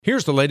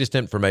Here's the latest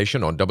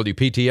information on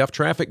WPTF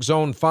Traffic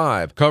Zone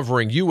 5,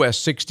 covering US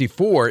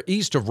 64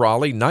 east of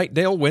Raleigh,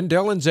 Knightdale,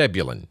 Wendell, and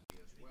Zebulon.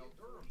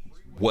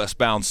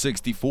 Westbound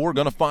 64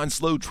 going to find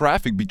slow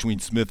traffic between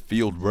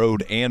Smithfield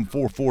Road and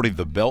 440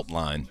 the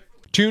Beltline.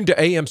 Tune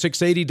to AM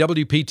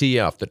 680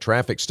 WPTF, the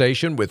traffic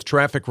station, with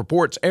traffic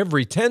reports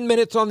every 10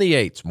 minutes on the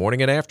 8s,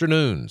 morning and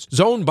afternoons.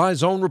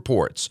 Zone-by-zone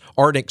reports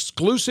are an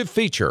exclusive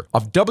feature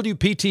of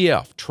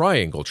WPTF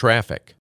Triangle Traffic.